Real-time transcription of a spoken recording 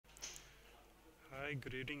Hi,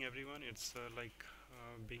 good evening everyone. It's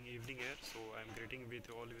being evening here, so I'm greeting with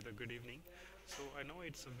all with a good evening. So I know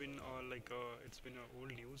it's been it's been old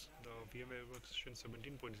news. The VMware Workstation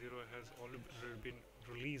 17.0 has already been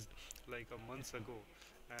released like a month ago,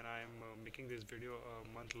 and I'm making this video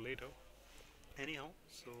a month later. Anyhow,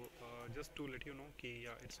 so just to let you know,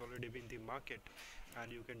 yeah, it's already been the market, and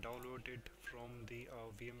you can download it from the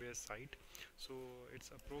VMware site. So it's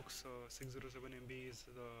approx 607 MB is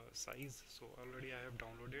the size. So already I have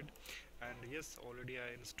downloaded, and yes, already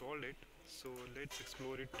I installed it. So let's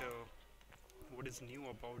explore it. What is new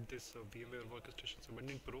about this VMware Workstation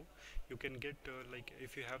 17 Pro? You can get like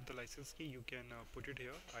if you have the license key, you can put it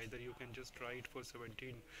here. Either you can just try it for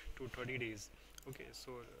 17 to 20 days. Okay,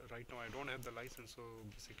 so right now I don't have the license, so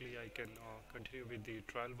basically I can continue with the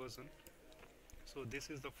trial version. So this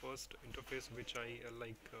is the first interface which I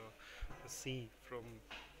see from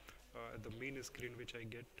the main screen which I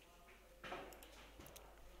get.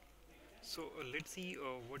 So let's see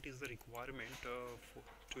what is the requirement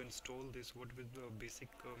to install this. What will the basic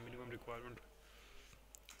minimum requirement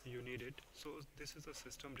you need it. So this is the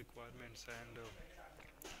system requirements, and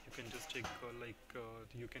you can just check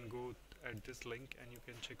you can go at this link and you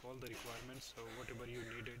can check all the requirements, whatever you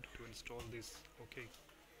needed to install this. Okay,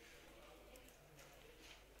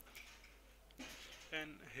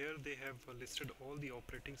 and here they have listed all the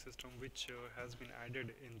operating system which has been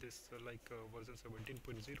added in this version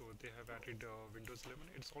 17.0. They have added Windows 11.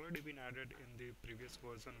 It's already been added in the previous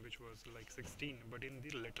version which was like 16, but in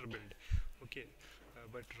the later build. Okay,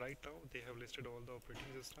 but right now they have listed all the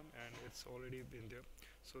operating system and it's already been there.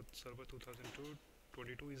 So server 2002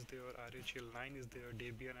 22 is there, RHEL 9 is there,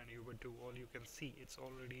 Debian and Ubuntu. All you can see, it's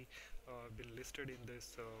already been listed in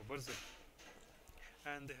this version.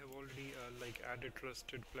 And they have already added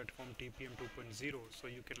trusted platform TPM 2.0, so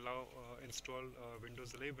you can now install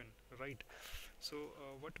Windows 11, right? So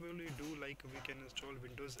what will we do? Like, we can install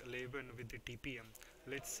Windows 11 with the TPM.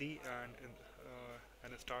 Let's see,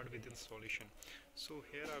 and start with installation. So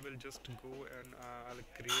here I will just go and I'll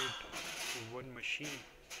create one machine.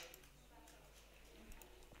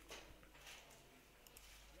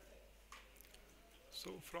 So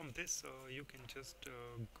from this you can just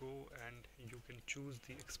go and you can choose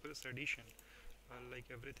the Express Edition. Like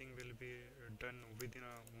everything will be done within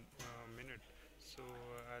a minute. So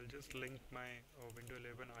I'll just link my Windows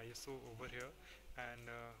 11 ISO over here, and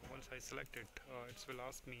once I select it, it will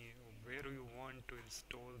ask me where you want to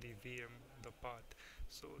install the VM, the path.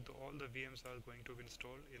 So all the VMs are going to be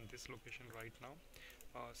installed in this location right now.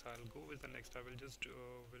 So I'll go with the next. I will just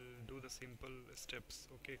will do the simple steps.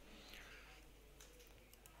 Okay.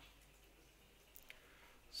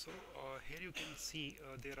 So here you can see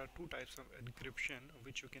there are two types of encryption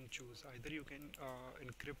which you can choose. Either you can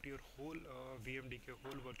encrypt your whole VMDK,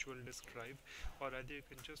 whole virtual disk drive, or either you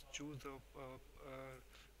can just choose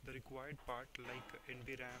the required part like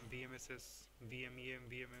NVRAM, VMSS, VMEM,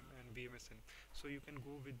 VMM, and VMSN. So you can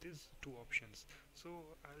go with these two options. So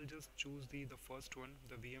I'll just choose the first one,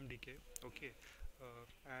 the VMDK. Okay,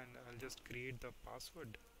 and I'll just create the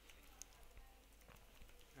password,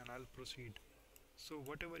 and I'll proceed. So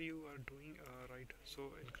whatever you are doing, right,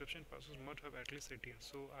 so encryption passwords must have at least 18.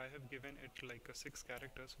 So I have given it like 6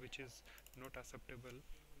 characters, which is not acceptable.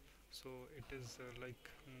 So it is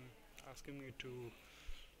asking me to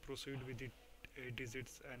proceed with the 8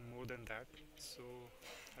 digits and more than that. So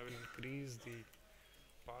I will increase the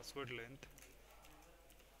password length.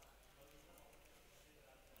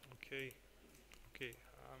 Okay, okay,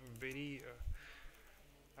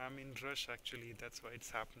 I'm in rush actually, that's why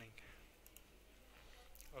it's happening.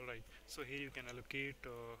 Alright, so here you can allocate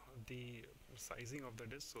the sizing of the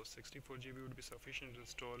disk. So 64 GB would be sufficient to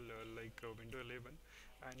install Windows 11.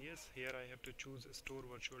 And yes, here I have to choose store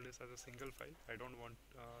virtual disk as a single file. I don't want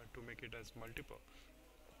to make it as multiple.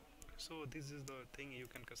 So this is the thing, you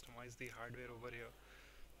can customize the hardware over here.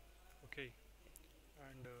 Okay,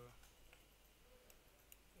 and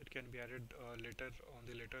it can be added later on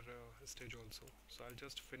the later stage also. So I'll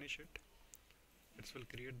just finish it. It will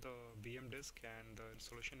create the VM disk and the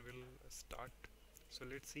installation will start. So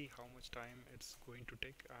let's see how much time it's going to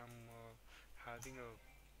take. I'm having a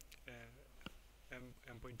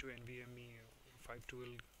M.2 NVMe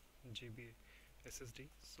 512 GB SSD,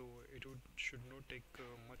 so it should not take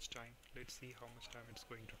much time. Let's see how much time it's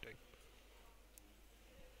going to take.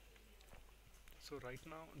 So right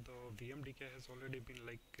now the VMDK has already been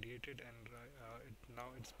created, and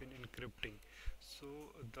now it's been encrypting. So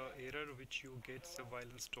the error which you get while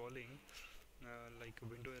installing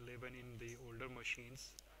Windows 11 in the older machines,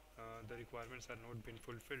 the requirements are not been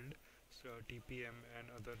fulfilled, so TPM and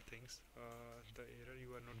other things, the error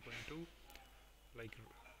you are not going to like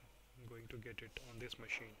going to get it on this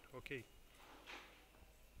machine. Okay.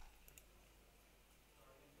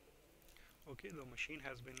 Okay, the machine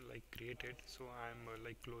has been like created, so I'm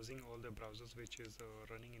like closing all the browsers which is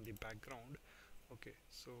running in the background. Okay,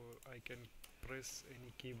 so I can press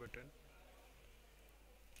any key button.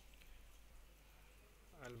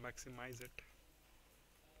 I'll maximize it.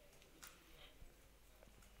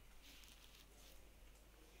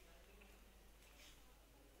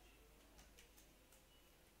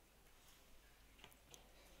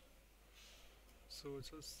 So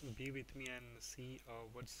just be with me and see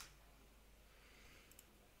what's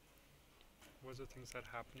the things are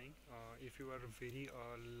happening. If you are very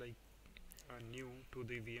like new to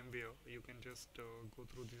the VMware, you can just go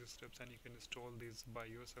through these steps and you can install these by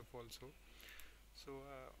yourself also. So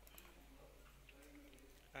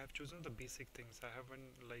I have chosen the basic things. I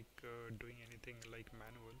haven't like doing anything like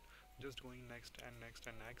manual, just going next and next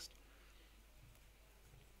and next.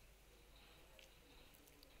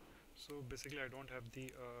 So basically I don't have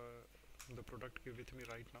the product key with me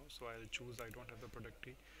right now, so I'll choose I don't have the product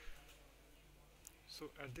key. So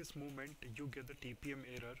at this moment you get the TPM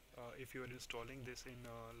error if you are installing this in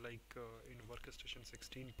in Workstation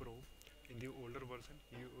 16 Pro. In the older version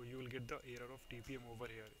you will get the error of TPM over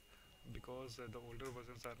here, because the older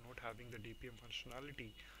versions are not having the DPM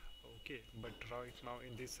functionality. Okay, but right now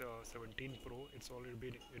in this 17 Pro it's already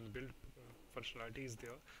been inbuilt functionality is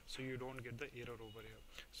there, so you don't get the error over here.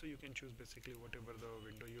 So you can choose basically whatever the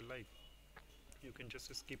window you like. You can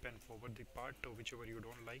just skip and forward the part whichever you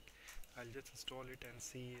don't like. I'll just install it and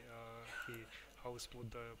see how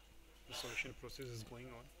smooth the installation process is going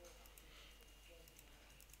on.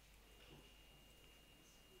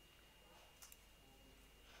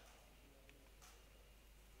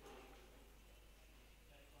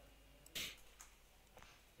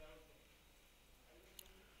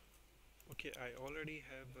 Okay, I already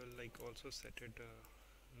have like also set it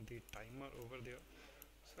the timer over there.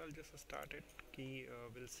 So I'll just start it. Key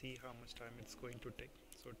we'll see how much time it's going to take.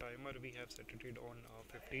 So timer we have set it on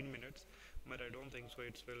 15 minutes, but I don't think so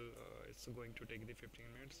it's going to take the 15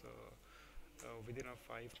 minutes. Within a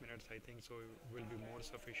 5 minutes I think so will be more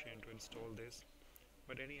sufficient to install this.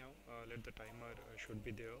 But anyhow, let the timer should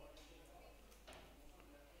be there.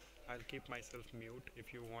 I'll keep myself mute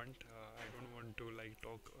if you want. I don't want to like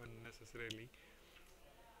talk unnecessarily,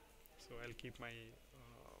 so I'll keep my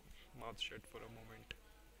mouth shut for a moment.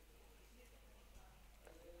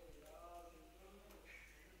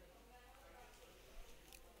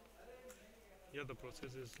 Yeah, the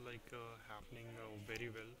process is like happening very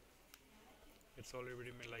well. It's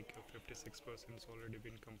already been like 56% already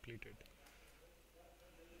been completed.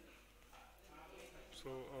 So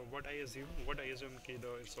what I assume okay,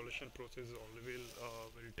 the installation process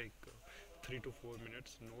will take 3 to 4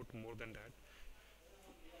 minutes, not more than that.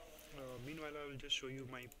 Meanwhile, I will just show you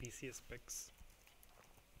my PC specs.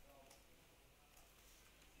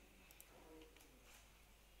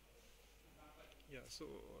 Yeah, so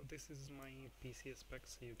this is my PC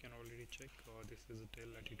specs. You can already check. This is a Dell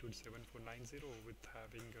Latitude 7490 with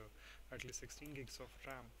having at least 16 gigs of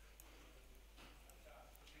RAM.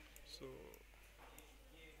 So,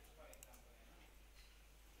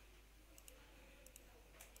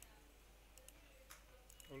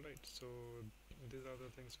 alright, so these are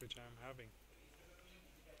the things which I am having.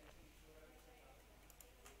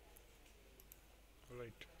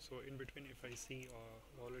 Alright, so in between, if I see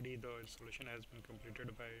already the installation has been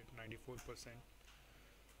completed by 94%,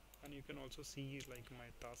 and you can also see like my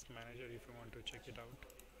task manager if you want to check it out.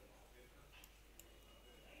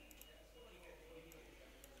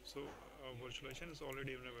 So virtualization is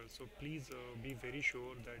already enabled, so please be very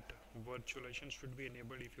sure that virtualization should be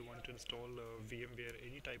enabled if you want to install VMware,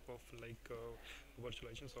 any type of like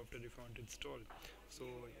virtualization software if you want to install. So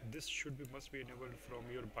this should be must be enabled from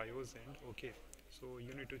your BIOS end. Okay, so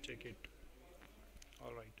you need to check it.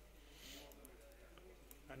 All right,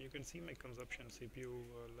 and you can see my consumption CPU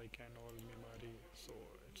like and all memory, so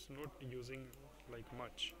it's not using like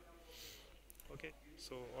much. Okay,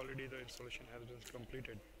 so already the installation has been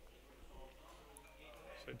completed.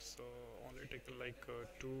 So it's only taken like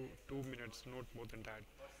 2 minutes, not more than that.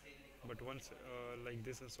 But once like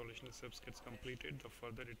this installation steps gets completed, the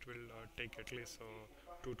further it will take at least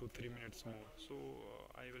 2 to 3 minutes more. So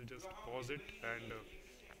I will just pause it and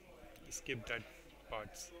skip that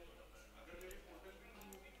parts.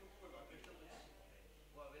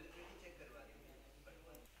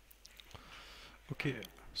 Okay,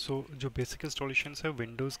 सो जो basic installations है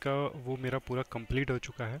Windows का वो मेरा पूरा complete हो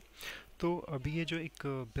चुका है. तो अभी ये जो एक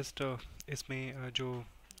बेस्ट इसमें जो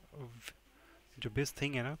जो बेस्ट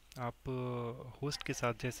थिंग है ना, आप होस्ट के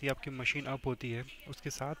साथ जैसे ही आपकी मशीन अप होती है उसके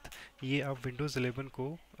साथ ये आप विंडोज़ 11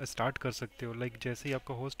 को स्टार्ट कर सकते हो। लाइक जैसे ही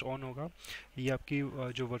आपका होस्ट ऑन होगा, ये आपकी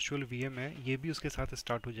जो वर्चुअल वीएम है ये भी उसके साथ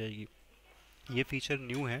स्टार्ट हो जाएगी। ये फीचर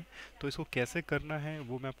न्यू है, तो इसको कैसे करना है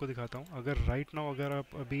वो मैं आपको दिखाता हूँ। अगर राइट नाउ अगर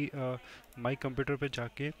आप अभी माई कंप्यूटर पे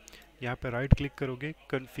जाके यहाँ पे राइट क्लिक करोगे,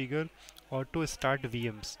 configure auto start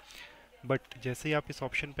VMs, but जैसे ही आप इस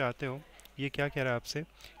ऑप्शन पे आते हो, ये क्या कह रहा है आपसे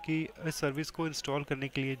कि इस सर्विस को इंस्टॉल करने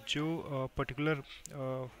के लिए जो पर्टिकुलर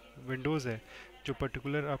विंडोज़ है, जो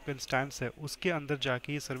पर्टिकुलर आपका इंस्टेंस है, उसके अंदर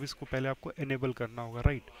जाके ये सर्विस को पहले आपको इनेबल करना होगा,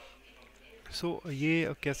 राइट।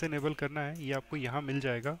 ये कैसे इनेबल करना है ये आपको यहाँ मिल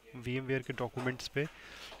जाएगा VMware के डॉक्यूमेंट्स पे,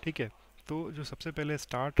 ठीक है। तो जो सबसे पहले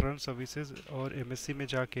स्टार्ट रन सर्विसेज और MSC में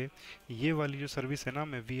जाके ये वाली जो सर्विस है ना,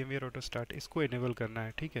 मैं VMware ऑटो स्टार्ट, इसको इनेबल करना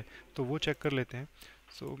है, ठीक है। तो वो चेक कर लेते हैं।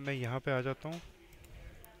 मैं यहाँ पे आ जाता हूँ।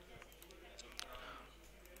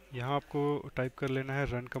 यहाँ आपको टाइप कर लेना है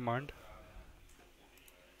रन कमांड,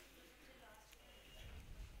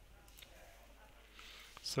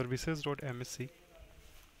 services.msc,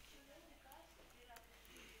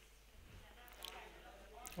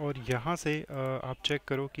 और यहाँ से आप चेक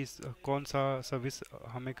करो कि कौन सा सर्विस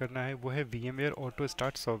हमें करना है। वो है VMware auto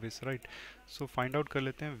start service, right. Find out कर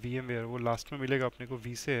लेते हैं VMware, वो लास्ट में मिलेगा अपने को,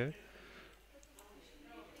 V से है।